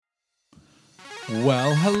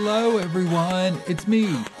Well, hello everyone. It's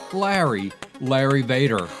me, Larry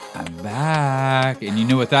Vader. I'm back. And you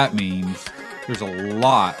know what that means? There's a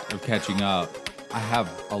lot of catching up. I have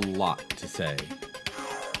a lot to say.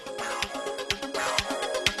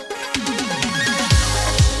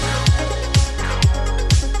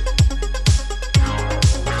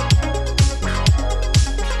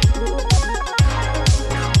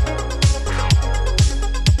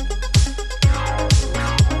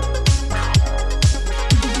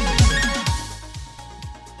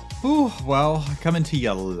 Ooh, well, coming to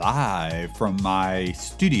you live from my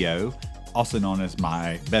studio, also known as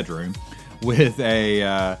my bedroom, with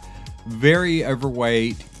a very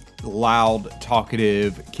overweight, loud,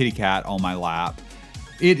 talkative kitty cat on my lap.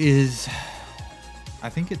 It is, I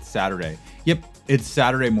think it's Saturday. Yep, it's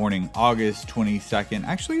Saturday morning, August 22nd.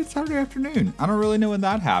 Actually, it's Saturday afternoon. I don't really know when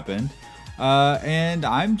that happened. And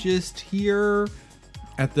I'm just here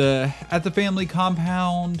at the family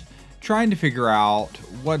compound trying to figure out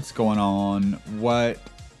what's going on, what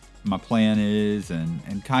my plan is,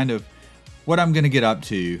 and kind of what I'm going to get up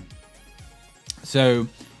to. So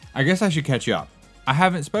I guess I should catch you up. I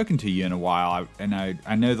haven't spoken to you in a while, and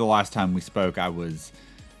I know the last time we spoke I would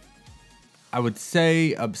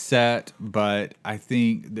say upset, but I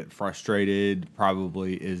think that frustrated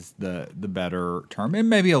probably is the better term, and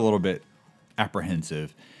maybe a little bit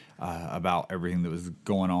apprehensive about everything that was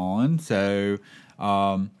going on. So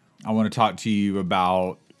I want to talk to you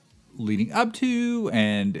about leading up to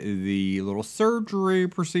and the little surgery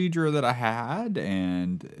procedure that I had,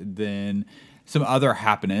 and then some other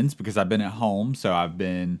happenings because I've been at home, so I've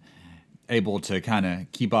been able to kind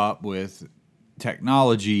of keep up with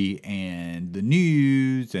technology and the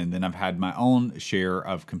news, and then I've had my own share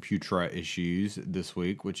of computer issues this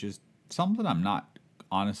week, which is something I'm not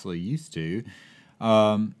honestly used to.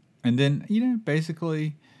 And then,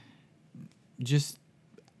 basically just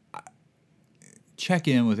check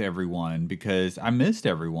in with everyone because I missed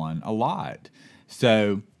everyone a lot.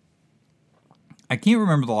 So I can't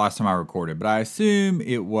remember the last time I recorded, but I assume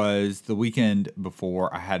it was the weekend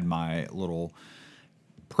before I had my little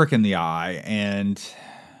prick in the eye, and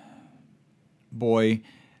boy,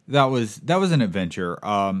 that was an adventure.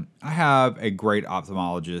 I have a great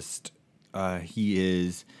ophthalmologist. He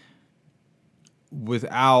is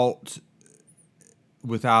without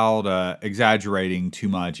exaggerating too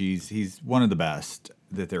much, he's one of the best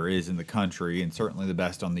that there is in the country, and certainly the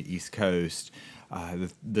best on the East Coast.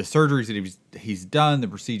 The surgeries that he's done, the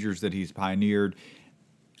procedures that he's pioneered,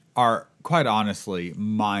 are quite honestly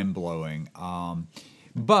mind-blowing.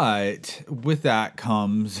 But with that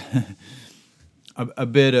comes a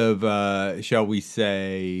bit of, shall we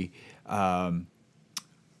say,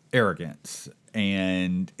 arrogance.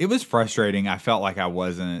 And it was frustrating. I felt like I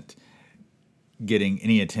wasn't getting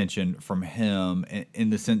any attention from him in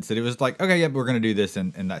the sense that it was like, okay, yep, we're going to do this,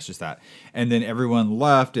 and that's just that. And then everyone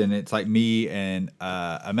left, and it's like me and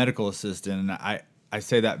a medical assistant, and I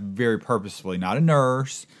say that very purposefully, not a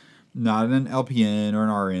nurse, not an LPN or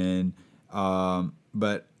an RN,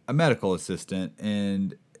 but a medical assistant.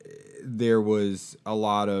 And there was a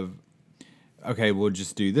lot of, okay, we'll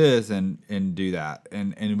just do this and do that,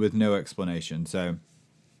 and with no explanation. So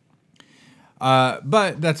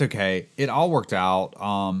but that's okay. It all worked out.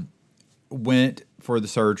 Went for the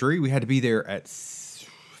surgery. We had to be there at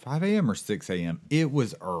 5 a.m. or 6 a.m. It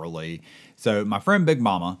was early. So my friend Big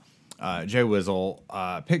Mama, Joe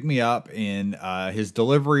Wizzle, picked me up in his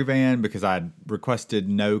delivery van because I'd requested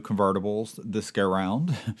no convertibles this go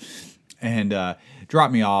round and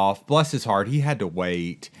dropped me off. Bless his heart, he had to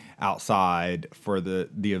wait outside for the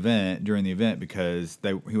event, during the event, because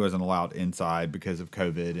he wasn't allowed inside because of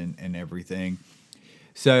COVID and everything.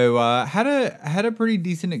 So had a pretty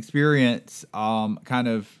decent experience. Kind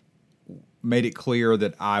of made it clear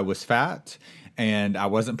that I was fat and I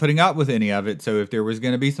wasn't putting up with any of it. So if there was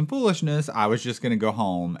going to be some foolishness, I was just going to go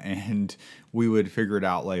home and we would figure it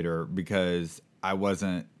out later, because I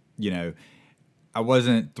wasn't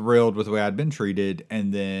thrilled with the way I'd been treated.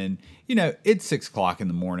 And then, it's 6 o'clock in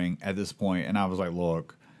the morning at this point, and I was like,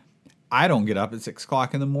 look, I don't get up at 6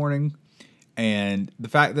 o'clock in the morning. And the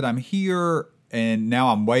fact that I'm here and now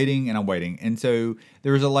I'm waiting and I'm waiting. And so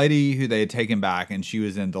there was a lady who they had taken back, and she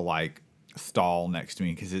was in the stall next to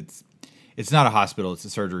me, because it's not a hospital, it's a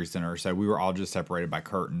surgery center. So we were all just separated by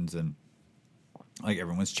curtains, and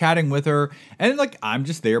everyone's chatting with her, and I'm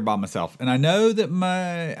just there by myself. And I know that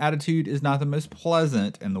my attitude is not the most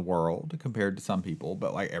pleasant in the world compared to some people,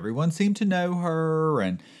 but everyone seemed to know her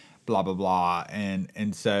and blah, blah, blah.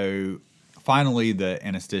 And so finally the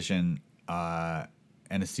anesthetician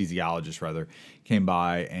anesthesiologist rather, came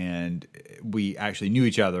by, and we actually knew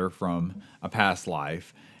each other from a past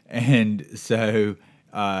life. And so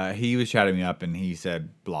he was chatting me up, and he said,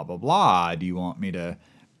 blah, blah, blah, do you want me to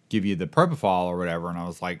give you the propofol or whatever? And I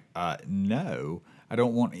was like, no, I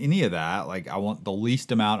don't want any of that. Like, I want the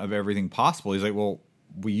least amount of everything possible. He's like, well,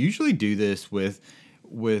 we usually do this with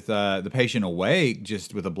the patient awake,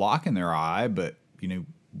 just with a block in their eye, but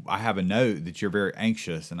I have a note that you're very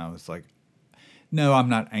anxious. And I was like, no, I'm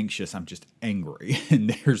not anxious, I'm just angry. And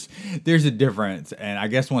there's a difference. And I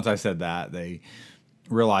guess once I said that, they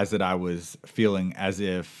realized that I was feeling as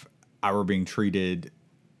if I were being treated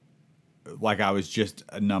like I was just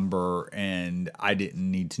a number and I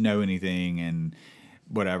didn't need to know anything and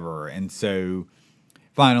whatever. And so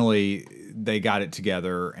finally they got it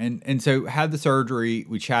together, and so had the surgery.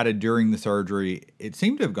 We chatted during the surgery. It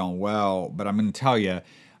seemed to have gone well, but I'm going to tell you,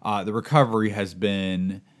 the recovery has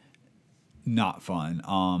been not fun.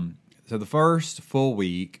 So the first full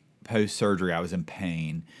week post surgery, I was in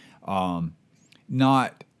pain.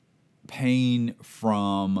 Not pain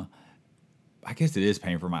from, I guess it is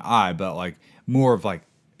pain from my eye, but like more of like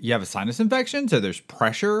you have a sinus infection, so there's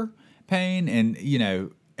pressure pain, and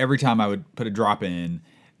every time I would put a drop in,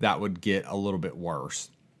 that would get a little bit worse.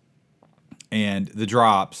 And the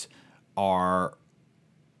drops are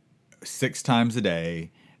 6 times a day.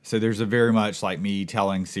 So there's a very much like me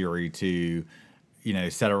telling Siri to,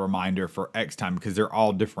 set a reminder for X time, because they're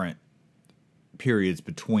all different periods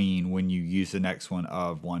between when you use the next one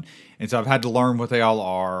of one. And so I've had to learn what they all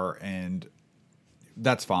are, and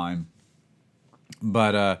that's fine.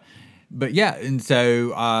 But yeah, and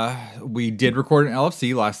so we did record an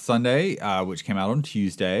LFC last Sunday, which came out on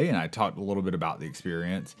Tuesday, and I talked a little bit about the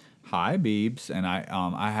experience. Hi, Beebs, and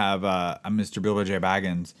I have I'm Mr. Bilbo J.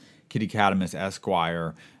 Baggins, Kitty Catamus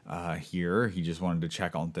Esquire, here. He just wanted to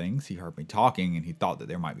check on things. He heard me talking, and he thought that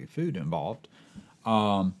there might be food involved.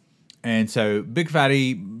 And so Big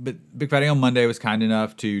Fatty on Monday was kind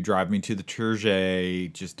enough to drive me to the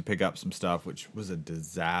Turget just to pick up some stuff, which was a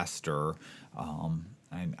disaster.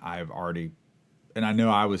 And I know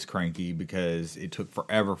I was cranky because it took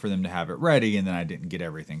forever for them to have it ready, and then I didn't get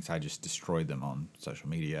everything, so I just destroyed them on social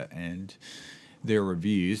media and their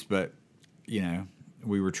reviews. But,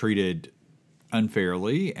 we were treated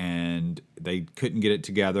unfairly, and they couldn't get it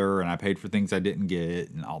together, and I paid for things I didn't get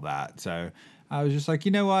and all that. So I was just like,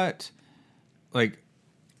 you know what? Like,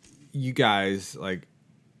 you guys, like,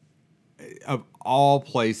 of all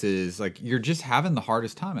places, like, you're just having the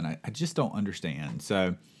hardest time, and I just don't understand.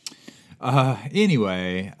 So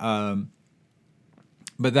anyway,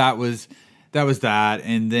 but that was that.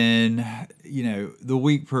 And then, the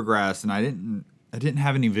week progressed, and I didn't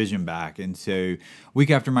have any vision back. And so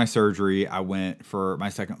week after my surgery, I went for my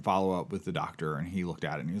second follow-up with the doctor, and he looked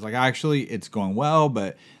at it and he was like, actually, it's going well,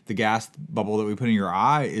 but the gas bubble that we put in your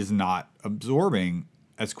eye is not absorbing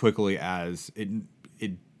as quickly as it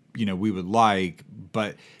we would like,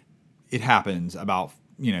 but it happens about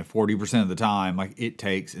 40% of the time. Like, it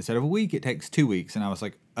takes, instead of a week, it takes 2 weeks. And I was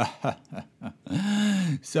like,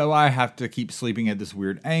 so I have to keep sleeping at this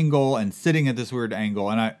weird angle and sitting at this weird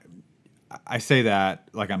angle. And I say that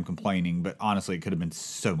like I'm complaining, but honestly, it could have been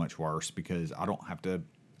so much worse, because I don't have to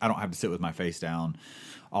sit with my face down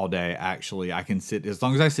all day. Actually, I can sit, as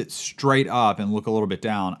long as I sit straight up and look a little bit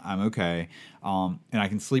down, I'm okay. And I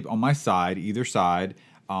can sleep on my side, either side.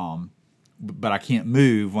 But I can't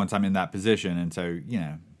move once I'm in that position. And so,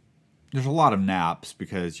 there's a lot of naps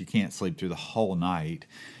because you can't sleep through the whole night.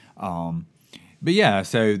 But yeah,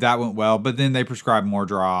 so that went well. But then they prescribed more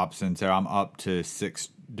drops. And so I'm up to 6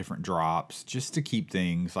 different drops just to keep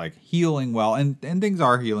things like healing well. And things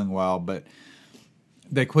are healing well, but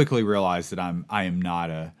they quickly realized that I am not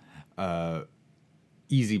a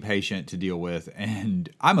easy patient to deal with. And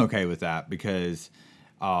I'm okay with that, because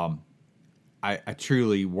I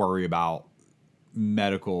truly worry about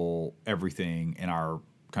medical everything in our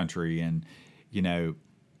country. And,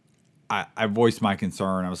 I voiced my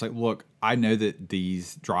concern. I was like, look, I know that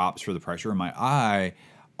these drops for the pressure in my eye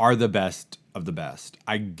are the best of the best.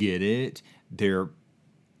 I get it. They're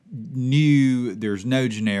new. There's no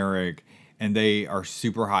generic, and they are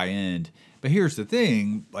super high end. But here's the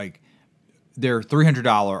thing, like, they're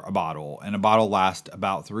 $300 a bottle, and a bottle lasts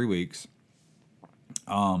about 3 weeks.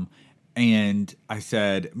 And I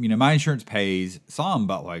said, my insurance pays some,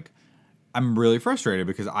 but like, I'm really frustrated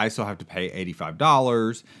because I still have to pay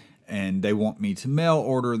 $85, and they want me to mail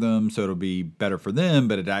order them, so it'll be better for them,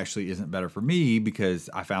 but it actually isn't better for me because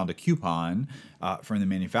I found a coupon from the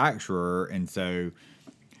manufacturer. And so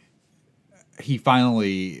he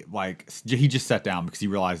finally, he just sat down because he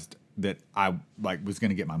realized that I like was going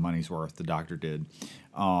to get my money's worth. The doctor did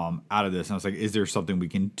out of this. And I was like, is there something we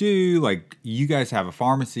can do? Like, you guys have a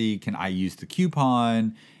pharmacy. Can I use the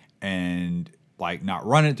coupon and like not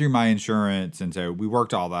run it through my insurance? And so we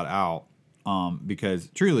worked all that out because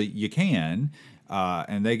truly you can,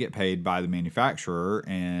 and they get paid by the manufacturer,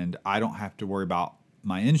 and I don't have to worry about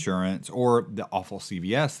my insurance or the awful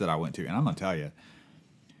CVS that I went to. And I'm going to tell you,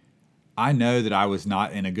 I know that I was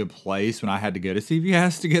not in a good place when I had to go to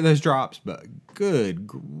CVS to get those drops, but good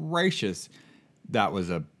gracious, that was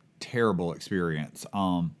a terrible experience.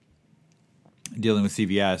 Dealing with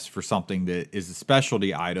CVS for something that is a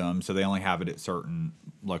specialty item, so they only have it at certain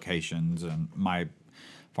locations, and my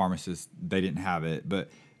pharmacist, they didn't have it. But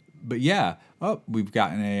yeah, we've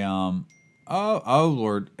gotten a oh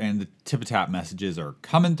Lord, and the tip tap messages are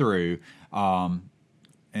coming through.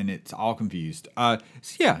 And it's all confused.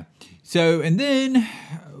 So and then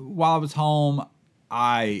while I was home,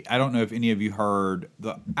 I don't know if any of you heard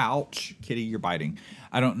ouch, Kitty, you're biting.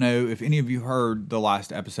 I don't know if any of you heard the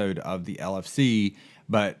last episode of the LFC,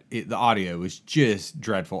 but the audio was just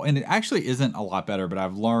dreadful. And it actually isn't a lot better, but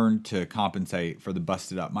I've learned to compensate for the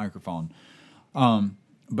busted up microphone.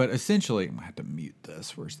 But essentially, I'm gonna have to mute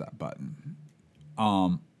this. Where's that button?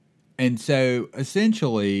 And so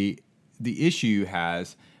essentially, the issue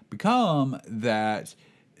has become that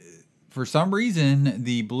for some reason,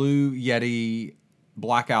 the Blue Yeti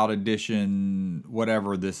Blackout Edition,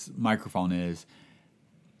 whatever this microphone is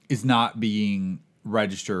not being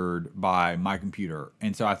registered by my computer.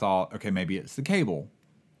 And so I thought, okay, maybe it's the cable.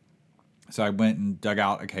 So I went and dug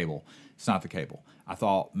out a cable. It's not the cable. I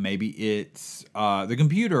thought maybe it's the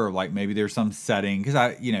computer, like maybe there's some setting,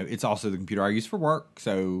 because it's also the computer I use for work.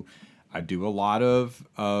 So I do a lot of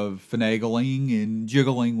finagling and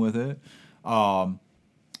jiggling with it.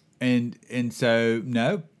 And so,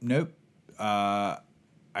 nope.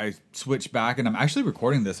 I switched back, and I'm actually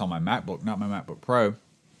recording this on my MacBook, not my MacBook Pro.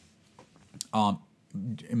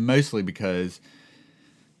 Mostly because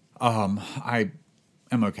I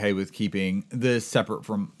am okay with keeping this separate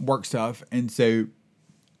from work stuff. And so,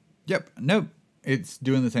 nope, it's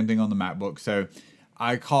doing the same thing on the MacBook. So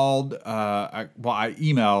I called, I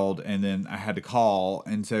emailed, and then I had to call.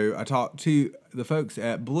 And so I talked to the folks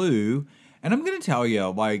at Blue, and I'm going to tell you,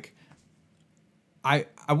 like, I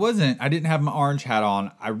didn't have my orange hat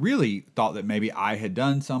on. I really thought that maybe I had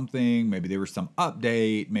done something. Maybe there was some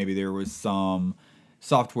update. Maybe there was some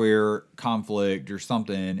software conflict or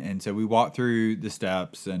something. And so we walked through the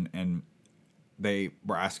steps, and they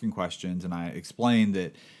were asking questions, and I explained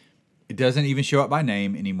that it doesn't even show up by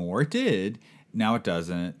name anymore. It did. Now it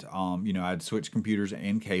doesn't. I'd switched computers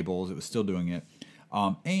and cables. It was still doing it.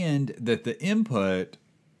 And that the input,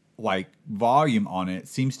 like, volume on it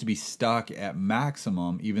seems to be stuck at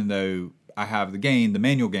maximum, even though I have the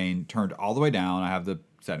manual gain turned all the way down. I have the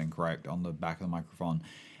setting correct on the back of the microphone.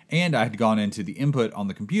 And I had gone into the input on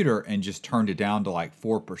the computer and just turned it down to like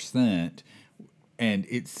 4%. And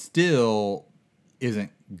it still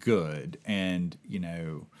isn't good. And,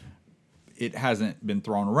 it hasn't been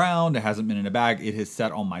thrown around. It hasn't been in a bag. It has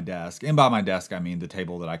sat on my desk. And by my desk, I mean the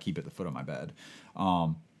table that I keep at the foot of my bed.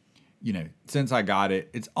 Since I got it,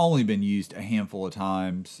 it's only been used a handful of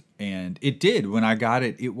times. And it did. When I got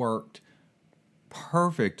it, it worked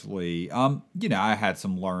perfectly. I had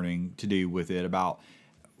some learning to do with it about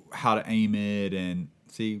how to aim it and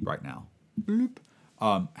see right now. Bloop.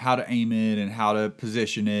 How to aim it and how to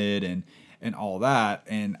position it and all that.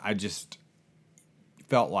 And I just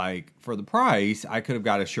felt like for the price, I could have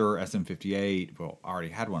got a Shure SM58. Well, I already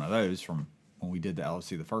had one of those from when we did the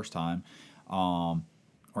LFC the first time, or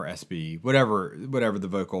SB, whatever the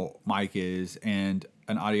vocal mic is, and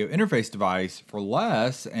an audio interface device for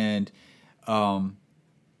less, and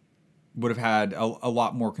would have had a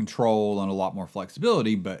lot more control and a lot more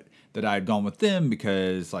flexibility, but that I had gone with them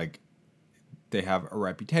because, like, they have a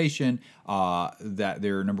reputation, that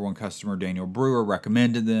their number one customer, Daniel Brewer,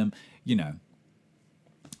 recommended them,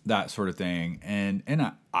 that sort of thing. And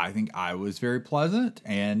I think I was very pleasant,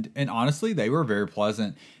 and honestly, they were very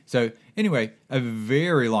pleasant. So anyway, a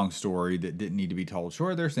very long story that didn't need to be told.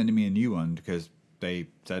 Sure, they're sending me a new one because they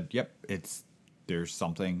said, yep, there's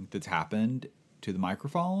something that's happened to the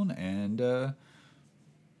microphone, and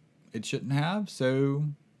it shouldn't have. So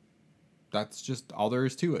that's just all there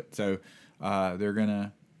is to it. So they're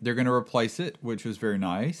gonna replace it, which was very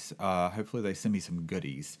nice. Hopefully they send me some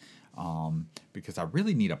goodies. Because I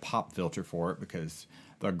really need a pop filter for it, because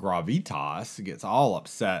the Gravitas gets all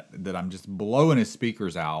upset that I'm just blowing his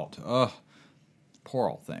speakers out. Ugh, poor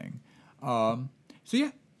old thing.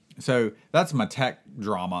 So that's my tech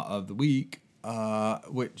drama of the week,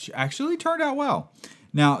 which actually turned out well.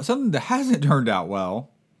 Now, something that hasn't turned out well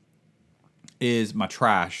is my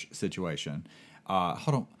trash situation.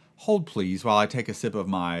 Hold please while I take a sip of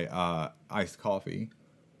my iced coffee.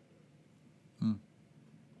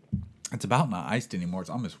 It's about not iced anymore. It's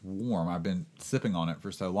almost warm. I've been sipping on it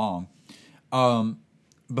for so long.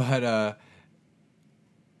 But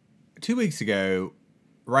 2 weeks ago,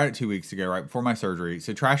 right before my surgery,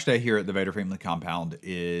 so trash day here at the Vader family compound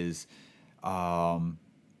is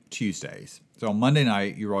Tuesdays. So on Monday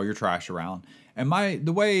night, you roll your trash around. And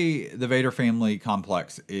the way the Vader family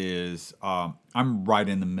complex is, I'm right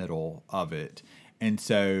in the middle of it. And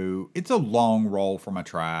so it's a long roll for my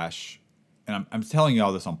trash. And I'm telling you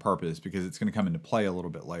all this on purpose because it's going to come into play a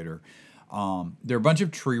little bit later. There are a bunch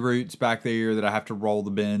of tree roots back there that I have to roll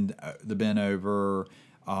the bin over.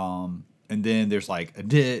 And then there's like a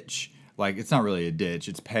ditch. Like, it's not really a ditch,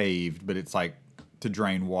 it's paved, but it's like to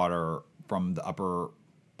drain water from the upper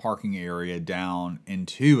parking area down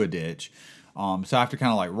into a ditch. So I have to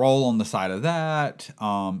kind of like roll on the side of that.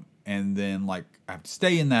 And then like I have to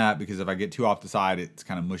stay in that because if I get too off the side, it's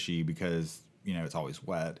kind of mushy because, it's always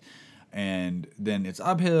wet. And then it's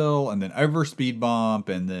uphill and then over speed bump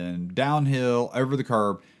and then downhill over the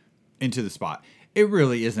curb into the spot. It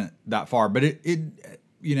really isn't that far, but it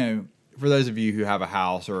for those of you who have a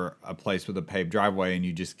house or a place with a paved driveway and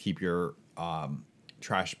you just keep your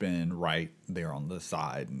trash bin right there on the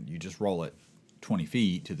side and you just roll it 20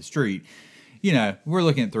 feet to the street, we're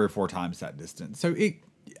looking at 3 or 4 times that distance. So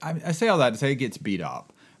I say all that to say it gets beat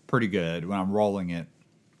up pretty good when I'm rolling it.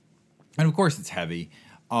 And of course it's heavy.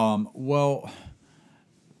 Well,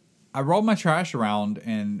 I rolled my trash around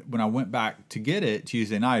and when I went back to get it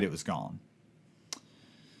Tuesday night, it was gone.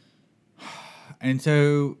 And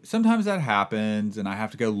so sometimes that happens and I have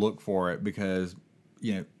to go look for it because,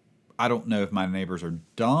 I don't know if my neighbors are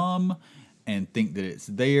dumb and think that it's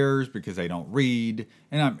theirs because they don't read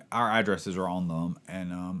and our addresses are on them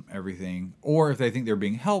and everything, or if they think they're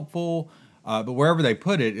being helpful. But wherever they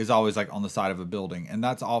put it is always like on the side of a building, and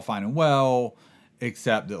that's all fine and well,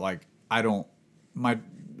 except that like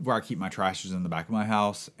where I keep my trash is in the back of my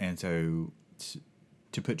house, and so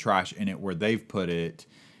to put trash in it where they've put it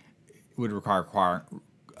would require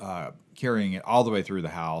carrying it all the way through the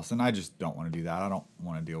house, and I just don't want to do that. I don't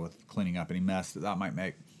want to deal with cleaning up any mess that might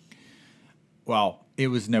make. Well, it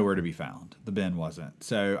was nowhere to be found. The bin wasn't.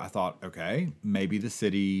 So I thought, okay, maybe the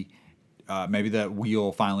city, maybe that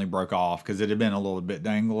wheel finally broke off because it had been a little bit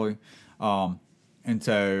dangly. And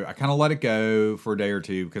so I kind of let it go for a day or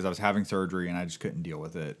two because I was having surgery and I just couldn't deal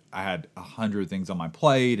with it. I had 100 things on my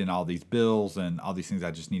plate and all these bills and all these things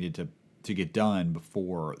I just needed to get done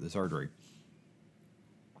before the surgery.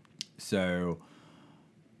 So,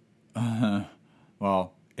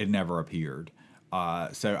 well, it never appeared.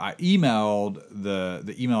 So I emailed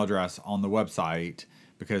the email address on the website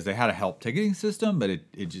because they had a help ticketing system, but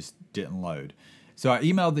it just didn't load. So I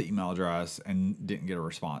emailed the email address and didn't get a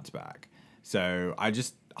response back. So I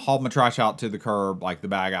just hauled my trash out to the curb, like the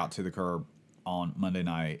bag out to the curb on Monday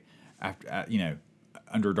night after,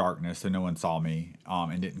 under darkness, so no one saw me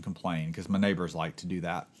and didn't complain because my neighbors like to do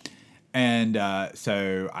that. And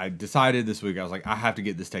so I decided this week, I was like, I have to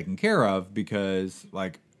get this taken care of because,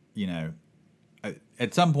 like,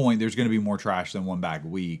 at some point there's going to be more trash than one bag a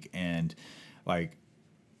week. And, like,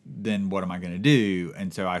 then what am I going to do?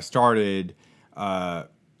 And so I started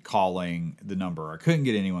calling the number. I couldn't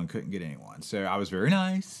get anyone. So I was very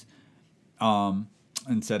nice and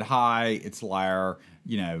said, hi, it's Lair.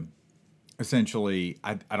 Essentially,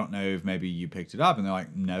 I don't know if maybe you picked it up. And they're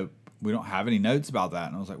like, nope, we don't have any notes about that.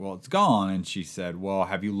 And I was like, well, it's gone. And she said, well,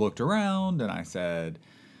 have you looked around? And I said,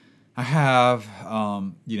 I have,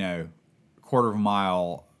 quarter of a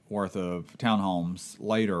mile worth of townhomes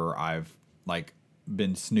later, I've like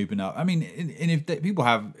been snooping up. I mean, and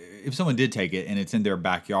if someone did take it and it's in their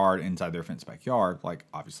backyard, inside their fenced backyard, like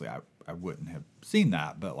obviously I wouldn't have seen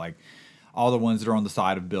that, but like all the ones that are on the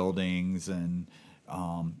side of buildings and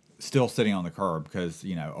still sitting on the curb because,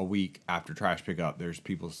 a week after trash pickup, there's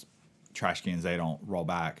people's trash cans they don't roll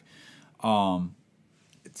back, et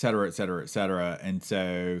cetera, et cetera, et cetera. And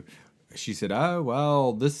so she said, oh,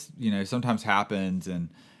 well, this, sometimes happens and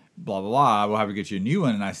blah, blah, blah. We'll have to get you a new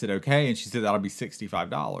one. And I said, okay. And she said, that'll be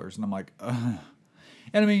 $65. And I'm like, ugh.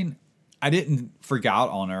 And I mean, I didn't freak out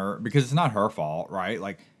on her because it's not her fault, right?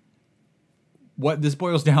 Like, what this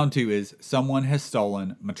boils down to is someone has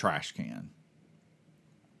stolen my trash can.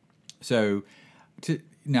 So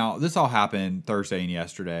now this all happened Thursday and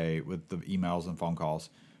yesterday with the emails and phone calls.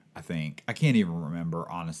 I think I can't even remember,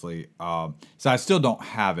 honestly. So I still don't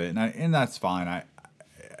have it, and that's fine.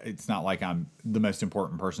 It's not like I'm the most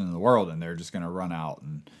important person in the world, and they're just going to run out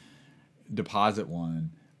and deposit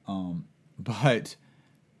one. But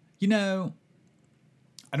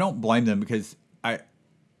I don't blame them because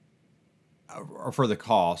or for the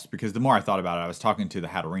cost, because the more I thought about it, I was talking to the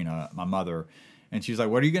Hatterina, my mother, and she was like,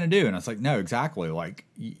 "What are you going to do?" And I was like, "No, exactly. Like,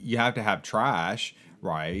 you have to have trash,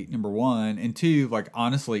 right? Number one, and two, like,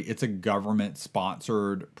 honestly, it's a government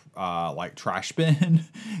sponsored like trash bin,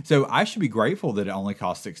 so I should be grateful that it only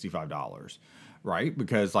costs $65." Right?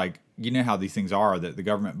 Because, like, you know how these things are that the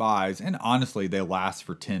government buys, and honestly, they last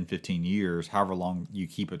for 10, 15 years, however long you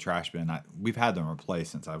keep a trash bin. We've had them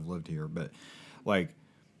replaced since I've lived here, but, like,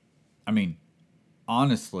 I mean,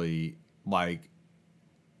 honestly, like,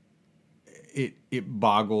 it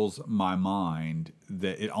boggles my mind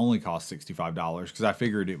that it only costs $65 because I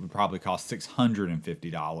figured it would probably cost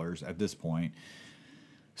 $650 at this point.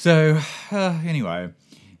 So, anyway,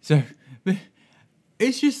 so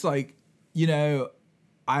it's just like, the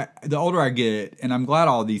older I get, and I'm glad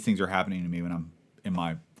all these things are happening to me when I'm in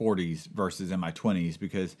my 40s versus in my 20s,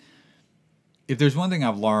 because if there's one thing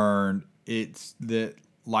I've learned, it's that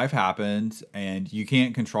life happens and you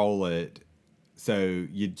can't control it. So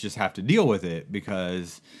you just have to deal with it,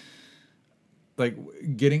 because, like,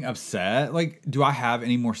 getting upset, like, do I have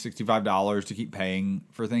any more $65 to keep paying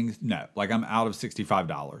for things? No. Like, I'm out of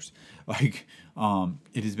 $65. Like,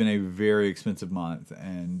 it has been a very expensive month,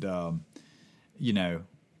 and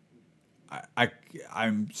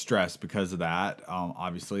I'm stressed because of that.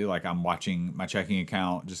 Obviously, like, I'm watching my checking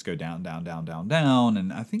account just go down, down, down, down, down.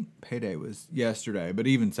 And I think payday was yesterday, but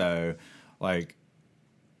even so, like,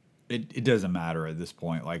 it doesn't matter at this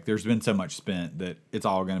point. Like, there's been so much spent that it's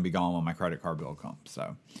all going to be gone when my credit card bill comes.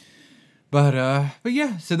 So, but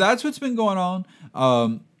yeah, so that's what's been going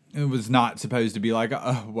on. It was not supposed to be like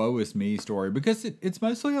a woe is me story, because it's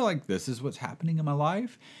mostly like, this is what's happening in my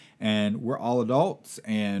life, and we're all adults,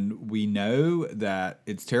 and we know that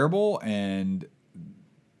it's terrible,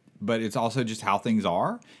 but it's also just how things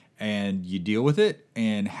are, and you deal with it,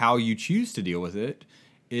 and how you choose to deal with it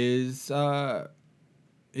is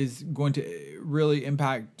going to really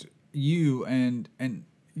impact you and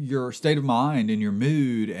your state of mind and your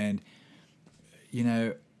mood. And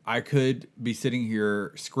I could be sitting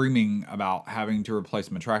here screaming about having to replace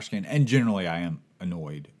my trash can, and generally I am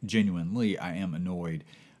annoyed. Genuinely, I am annoyed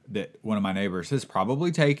that one of my neighbors has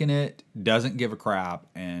probably taken it, doesn't give a crap,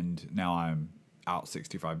 and now I'm out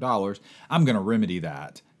 $65. I'm going to remedy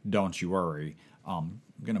that. Don't you worry. I'm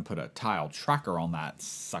going to put a tile tracker on that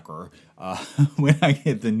sucker when I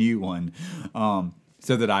get the new one,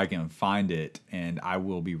 so that I can find it, and I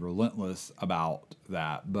will be relentless about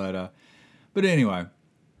that. But anyway,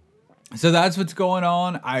 so that's what's going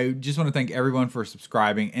on. I just want to thank everyone for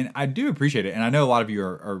subscribing, and I do appreciate it. And I know a lot of you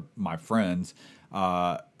are my friends,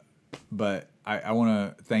 but I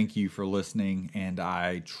want to thank you for listening, and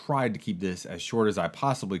I tried to keep this as short as I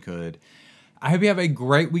possibly could. I hope you have a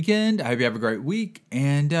great weekend. I hope you have a great week,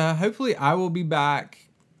 and hopefully I will be back,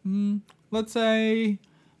 let's say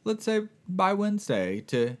by Wednesday,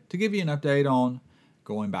 to give you an update on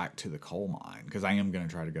going back to the coal mine, because I am going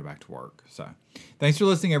to try to go back to work. So thanks for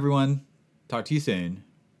listening, everyone. Talk to you soon.